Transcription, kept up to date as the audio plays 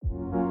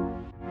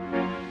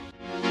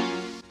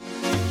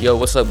Yo,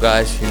 what's up,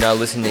 guys? You're now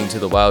listening to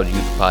the Wild Youth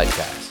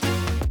Podcast.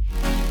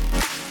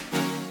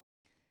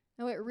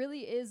 Now, it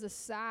really is a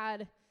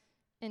sad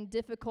and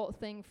difficult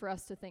thing for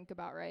us to think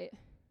about, right?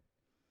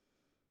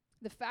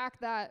 The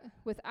fact that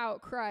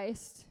without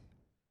Christ,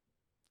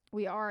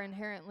 we are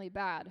inherently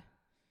bad.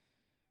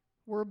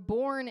 We're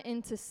born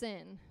into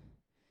sin.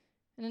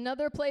 In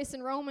another place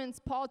in Romans,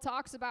 Paul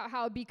talks about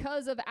how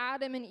because of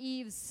Adam and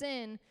Eve's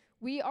sin,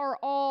 we are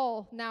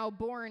all now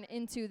born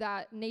into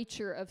that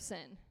nature of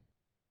sin.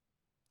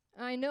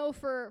 And I know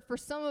for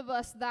some of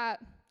us that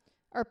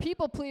are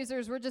people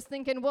pleasers, we're just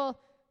thinking, well,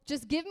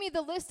 just give me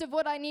the list of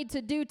what I need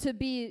to do to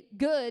be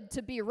good,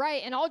 to be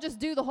right, and I'll just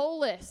do the whole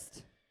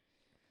list.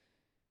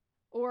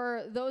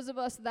 Or those of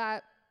us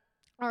that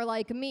are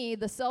like me,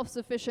 the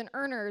self-sufficient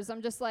earners,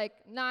 I'm just like,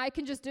 nah, I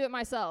can just do it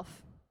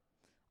myself.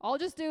 I'll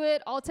just do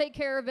it. I'll take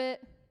care of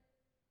it.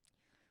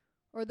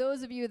 Or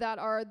those of you that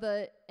are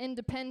the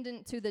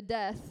independent to the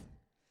death,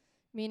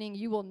 meaning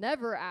you will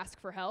never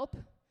ask for help,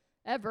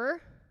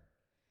 ever.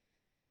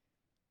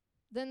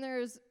 Then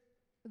there's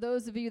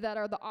those of you that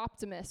are the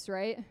optimists,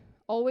 right?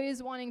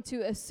 Always wanting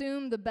to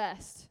assume the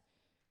best,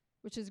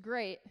 which is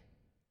great.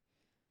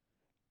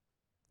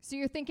 So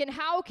you're thinking,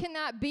 how can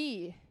that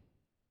be?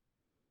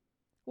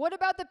 What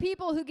about the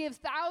people who give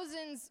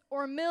thousands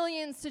or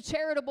millions to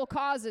charitable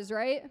causes,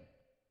 right?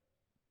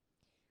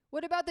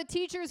 What about the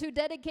teachers who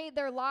dedicate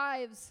their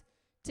lives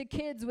to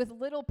kids with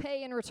little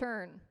pay in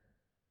return?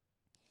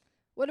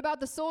 What about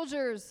the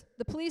soldiers,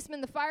 the policemen,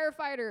 the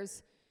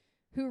firefighters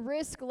who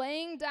risk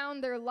laying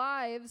down their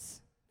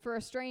lives for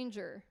a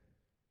stranger?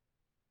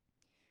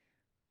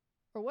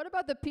 Or what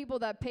about the people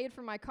that paid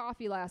for my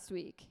coffee last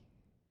week?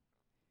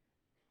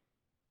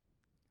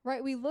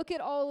 Right, we look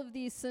at all of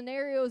these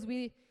scenarios,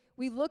 we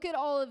look at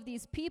all of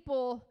these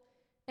people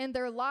and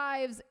their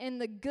lives and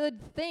the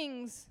good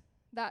things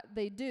that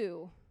they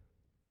do.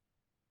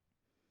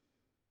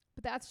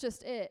 But that's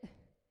just it.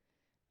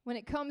 When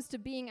it comes to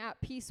being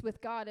at peace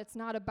with God, it's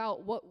not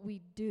about what we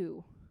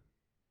do.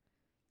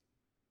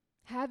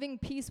 Having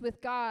peace with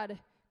God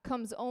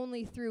comes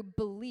only through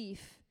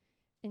belief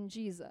in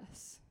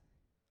Jesus.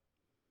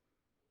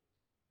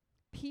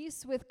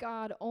 Peace with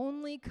God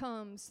only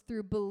comes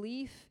through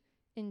belief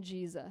in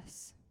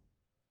Jesus.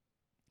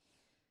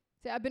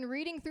 See, I've been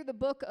reading through the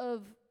book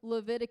of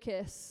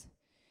Leviticus,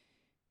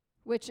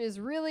 which is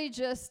really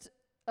just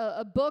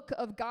a book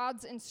of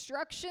God's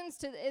instructions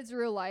to the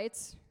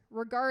Israelites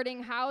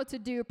regarding how to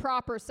do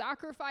proper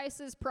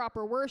sacrifices,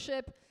 proper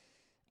worship,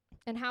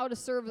 and how to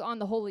serve on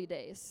the holy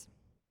days.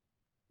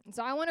 And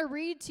so I want to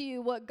read to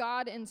you what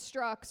God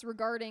instructs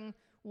regarding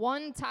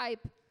one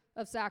type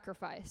of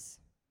sacrifice.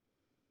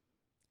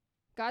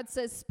 God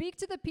says, "Speak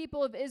to the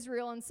people of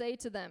Israel and say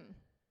to them,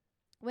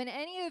 when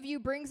any of you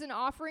brings an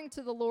offering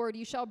to the Lord,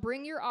 you shall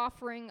bring your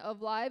offering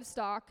of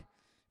livestock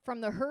from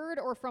the herd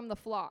or from the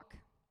flock.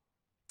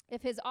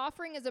 If his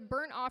offering is a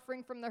burnt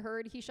offering from the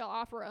herd, he shall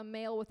offer a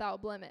male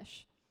without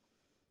blemish.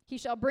 He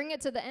shall bring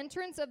it to the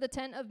entrance of the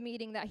tent of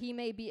meeting, that he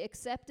may be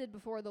accepted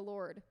before the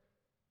Lord.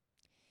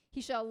 He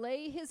shall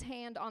lay his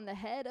hand on the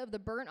head of the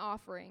burnt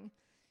offering,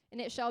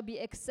 and it shall be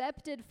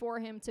accepted for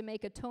him to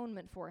make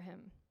atonement for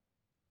him.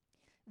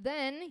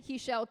 Then he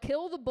shall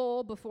kill the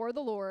bull before the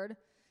Lord,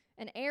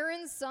 and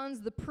Aaron's sons,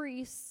 the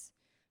priests,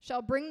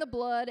 shall bring the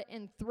blood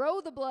and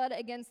throw the blood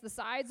against the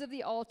sides of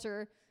the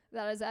altar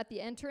that is at the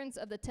entrance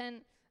of the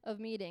tent of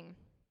meeting."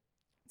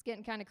 It's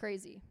getting kind of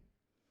crazy.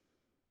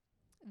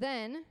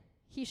 "Then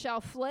he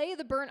shall flay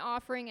the burnt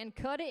offering and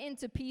cut it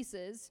into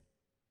pieces,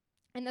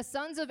 and the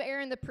sons of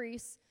Aaron the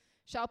priests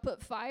shall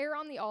put fire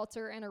on the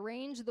altar and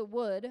arrange the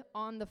wood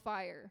on the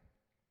fire.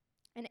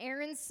 And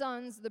Aaron's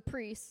sons, the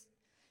priests,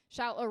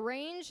 shall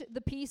arrange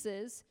the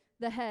pieces,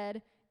 the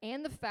head,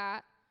 and the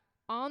fat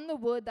on the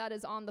wood that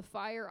is on the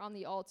fire on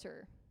the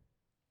altar.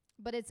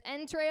 But its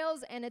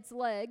entrails and its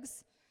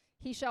legs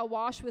he shall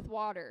wash with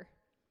water.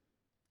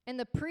 And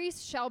the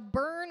priest shall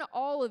burn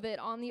all of it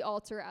on the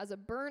altar as a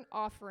burnt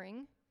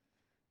offering,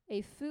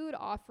 a food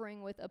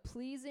offering with a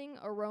pleasing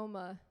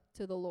aroma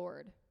to the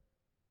Lord."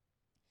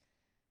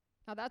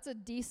 Now that's a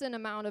decent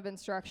amount of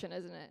instruction,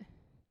 isn't it?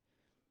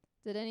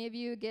 Did any of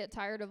you get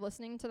tired of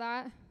listening to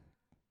that?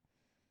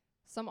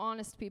 Some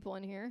honest people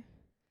in here.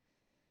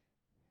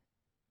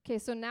 Okay,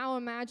 so now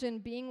imagine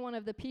being one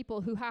of the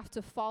people who have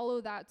to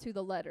follow that to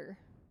the letter.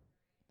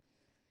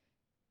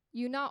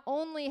 You not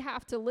only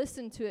have to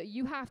listen to it,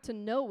 you have to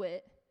know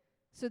it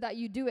so that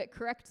you do it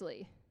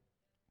correctly.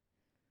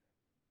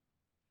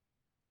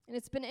 And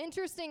it's been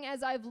interesting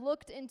as I've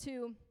looked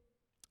into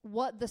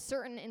what the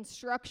certain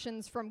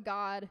instructions from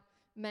God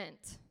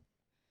meant.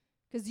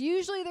 Because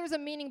usually there's a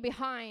meaning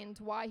behind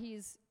why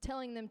he's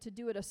telling them to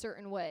do it a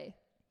certain way.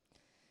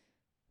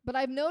 But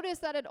I've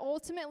noticed that it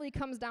ultimately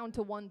comes down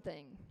to one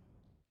thing: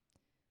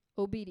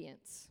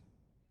 obedience.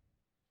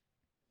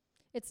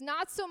 It's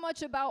not so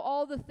much about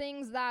all the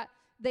things that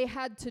they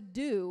had to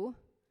do,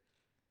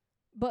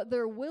 but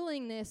their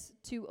willingness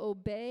to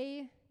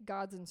obey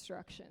God's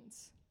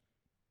instructions.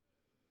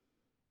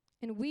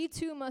 And we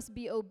too must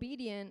be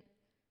obedient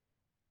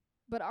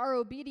but our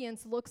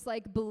obedience looks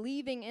like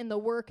believing in the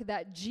work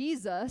that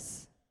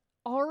Jesus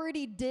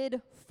already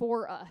did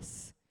for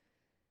us.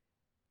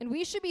 And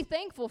we should be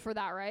thankful for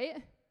that,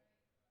 right?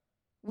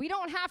 We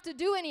don't have to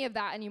do any of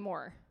that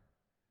anymore.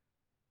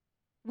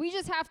 We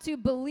just have to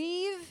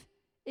believe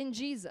in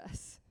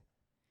Jesus.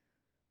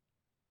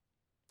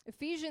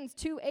 Ephesians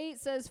 2:8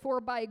 says, "For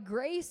by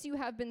grace you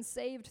have been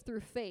saved through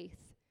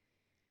faith.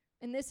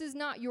 And this is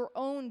not your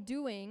own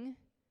doing,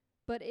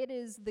 but it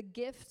is the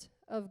gift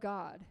of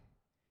God."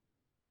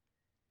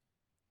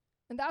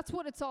 And that's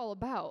what it's all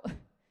about.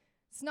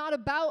 It's not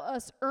about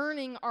us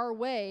earning our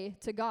way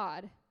to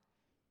God.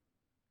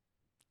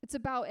 It's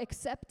about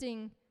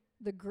accepting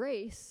the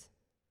grace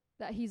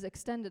that he's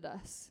extended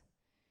us.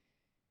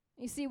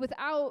 You see,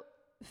 without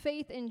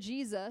faith in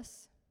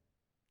Jesus,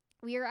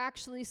 we are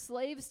actually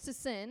slaves to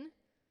sin,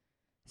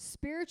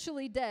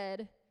 spiritually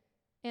dead,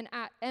 and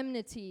at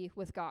enmity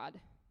with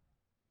God.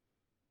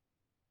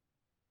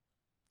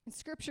 And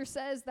Scripture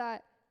says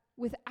that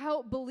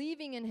without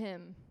believing in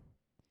him,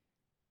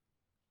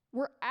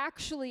 we're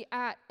actually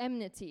at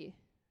enmity.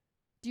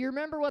 Do you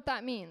remember what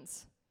that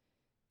means?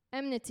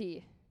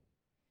 Enmity.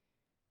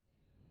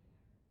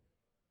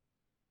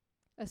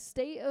 A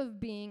state of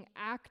being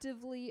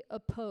actively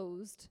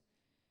opposed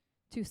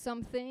to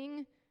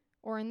something,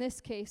 or in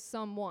this case,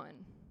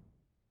 someone,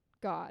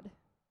 God.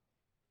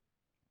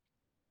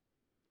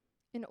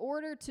 In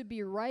order to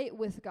be right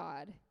with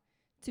God,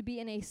 to be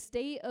in a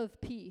state of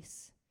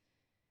peace,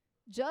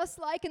 just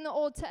like in the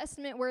Old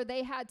Testament where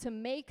they had to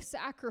make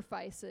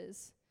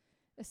sacrifices,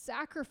 a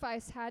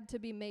sacrifice had to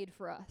be made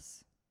for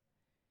us.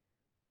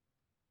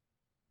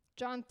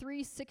 John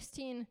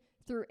 3:16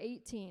 through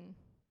 18.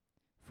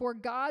 "For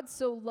God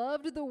so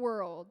loved the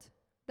world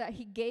that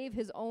he gave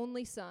his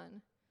only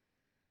Son,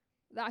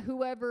 that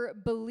whoever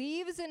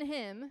believes in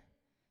him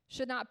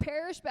should not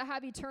perish but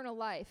have eternal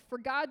life. For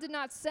God did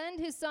not send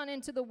his Son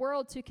into the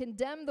world to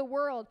condemn the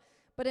world,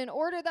 but in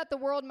order that the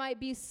world might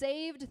be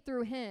saved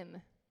through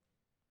him.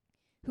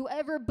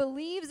 Whoever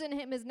believes in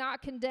him is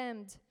not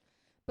condemned,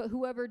 but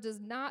whoever does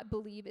not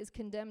believe is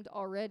condemned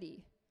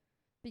already,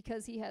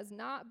 because he has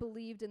not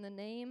believed in the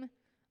name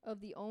of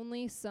the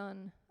only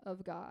Son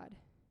of God."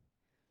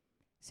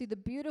 See, the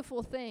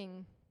beautiful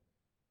thing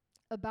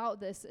about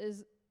this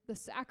is the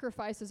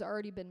sacrifice has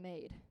already been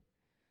made.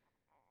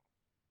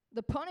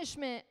 The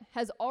punishment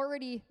has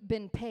already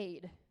been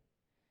paid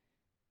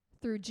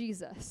through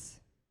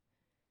Jesus.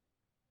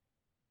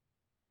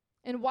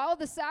 And while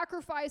the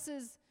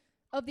sacrifices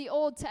of the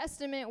Old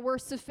Testament were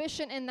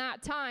sufficient in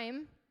that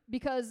time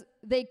because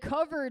they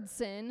covered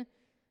sin,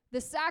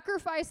 the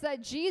sacrifice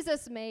that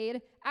Jesus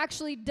made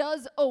actually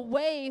does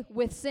away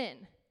with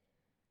sin.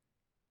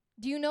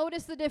 Do you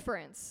notice the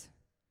difference?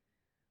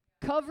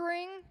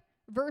 Covering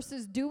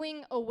versus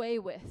doing away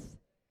with.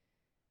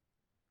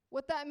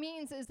 What that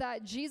means is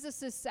that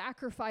Jesus'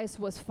 sacrifice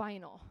was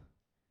final.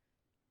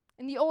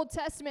 In the Old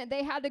Testament,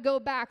 they had to go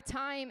back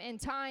time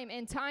and time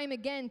and time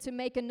again to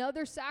make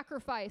another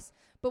sacrifice.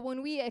 But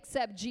when we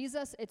accept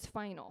Jesus, it's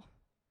final.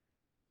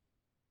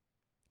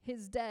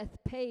 His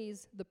death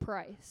pays the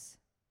price.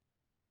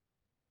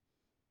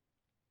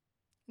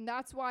 And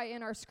that's why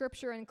in our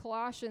scripture in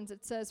Colossians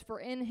it says,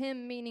 "For in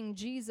him," meaning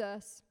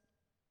Jesus,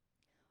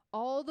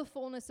 "all the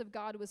fullness of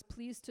God was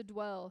pleased to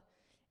dwell,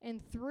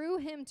 and through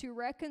him to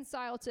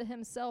reconcile to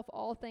himself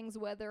all things,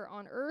 whether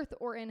on earth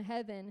or in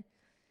heaven,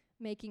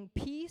 making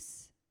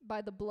peace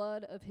by the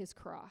blood of his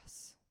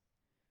cross."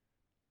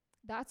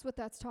 That's what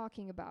that's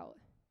talking about.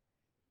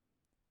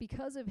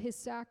 Because of his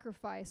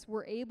sacrifice,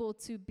 we're able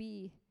to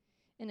be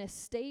in a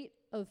state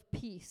of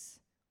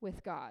peace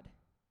with God.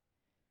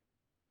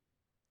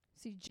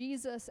 See,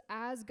 Jesus,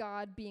 as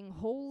God, being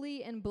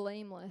holy and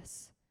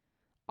blameless,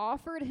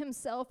 offered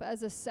himself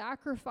as a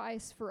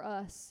sacrifice for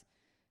us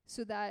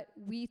so that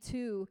we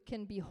too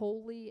can be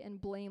holy and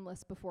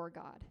blameless before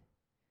God.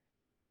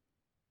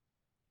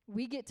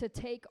 We get to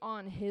take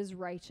on his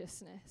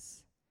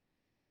righteousness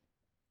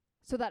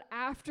so that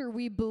after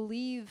we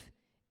believe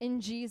in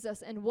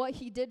Jesus and what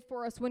he did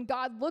for us, when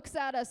God looks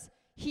at us,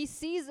 he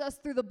sees us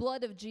through the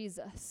blood of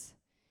Jesus.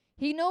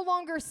 He no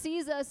longer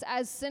sees us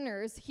as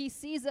sinners. He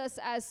sees us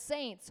as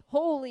saints,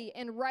 holy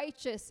and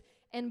righteous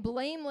and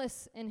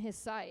blameless in his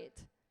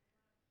sight.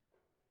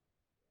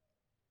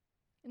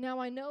 Now,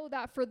 I know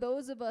that for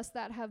those of us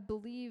that have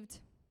believed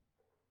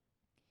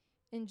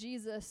in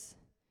Jesus,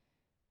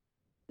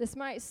 this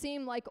might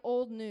seem like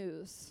old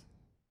news.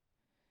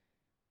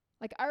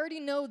 Like, I already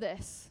know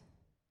this.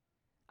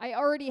 I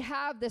already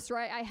have this,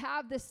 right? I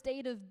have this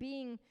state of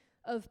being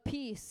of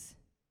peace.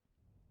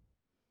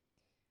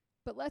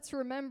 But let's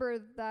remember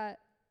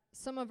that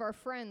some of our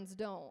friends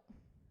don't.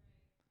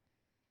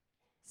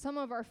 Some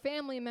of our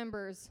family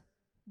members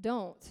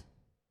don't.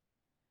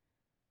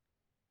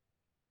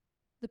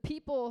 The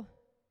people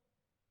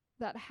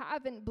that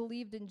haven't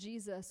believed in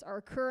Jesus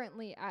are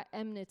currently at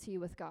enmity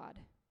with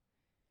God.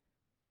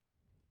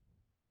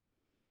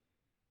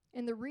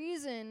 And the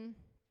reason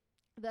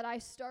that I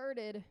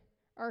started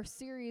our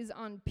series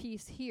on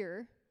peace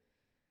here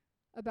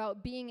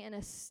about being in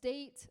a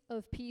state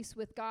of peace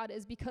with God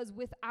is because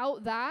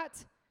without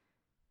that,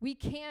 we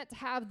can't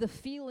have the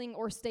feeling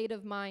or state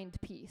of mind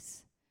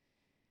peace.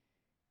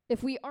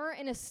 If we aren't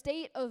in a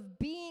state of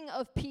being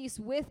of peace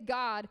with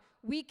God,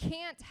 we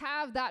can't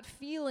have that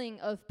feeling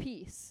of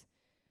peace,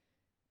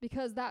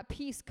 because that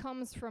peace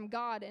comes from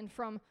God and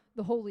from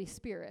the Holy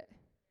Spirit.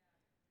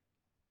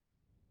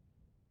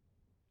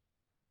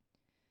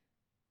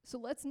 So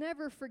let's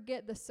never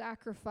forget the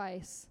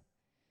sacrifice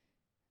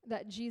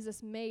that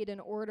Jesus made in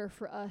order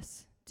for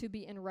us to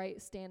be in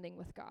right standing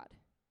with God,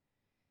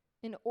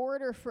 in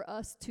order for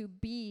us to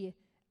be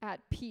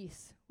at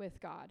peace with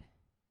God.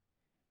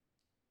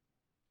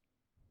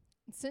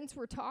 And since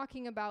we're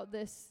talking about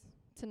this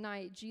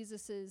tonight,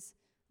 Jesus'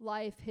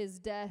 life, his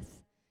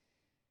death,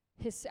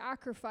 his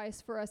sacrifice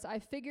for us, I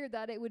figured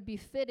that it would be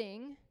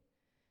fitting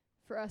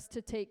for us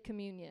to take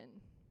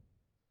communion.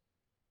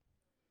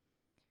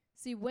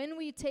 See, when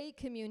we take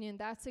communion,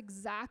 that's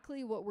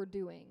exactly what we're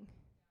doing.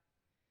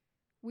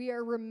 We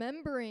are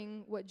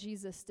remembering what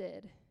Jesus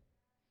did.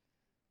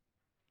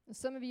 And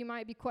some of you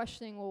might be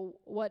questioning, well,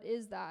 what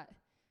is that?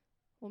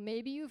 Well,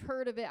 maybe you've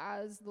heard of it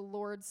as the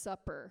Lord's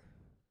Supper,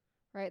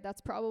 right?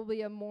 That's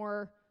probably a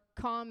more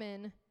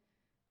common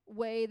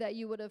way that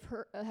you would have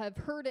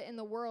heard it in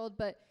the world,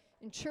 but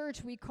in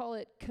church we call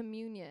it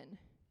communion.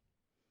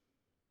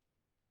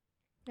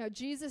 Now,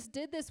 Jesus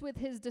did this with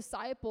his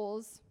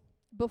disciples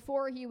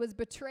before he was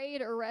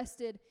betrayed,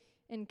 arrested,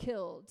 and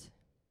killed.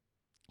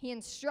 He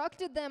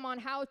instructed them on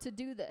how to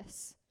do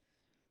this.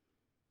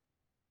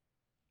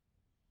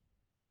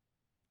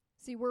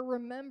 See, we're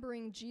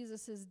remembering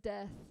Jesus'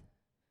 death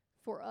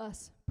for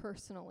us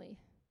personally.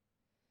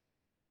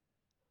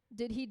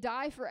 Did he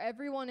die for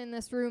everyone in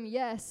this room?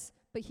 Yes,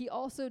 but he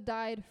also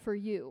died for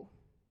you.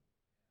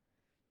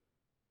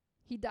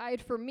 He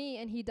died for me,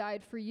 and he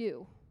died for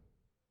you.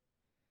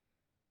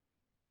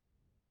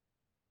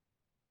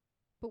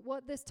 But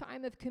what this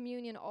time of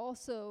communion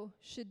also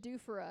should do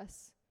for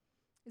us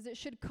is it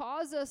should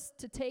cause us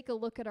to take a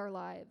look at our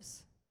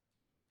lives.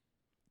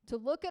 To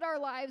look at our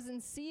lives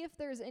and see if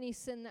there's any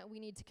sin that we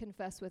need to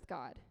confess with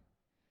God.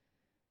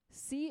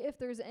 See if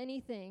there's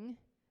anything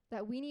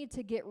that we need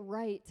to get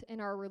right in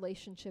our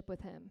relationship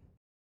with him.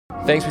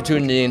 Thanks for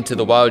tuning in to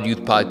the Wild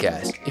Youth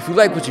Podcast. If you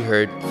like what you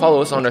heard,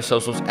 follow us on our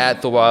socials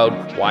at The Wild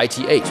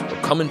YTH,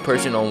 or come in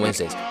person on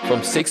Wednesdays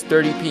from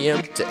 6:30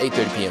 p.m. to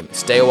 8:30 p.m.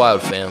 Stay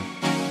wild, fam.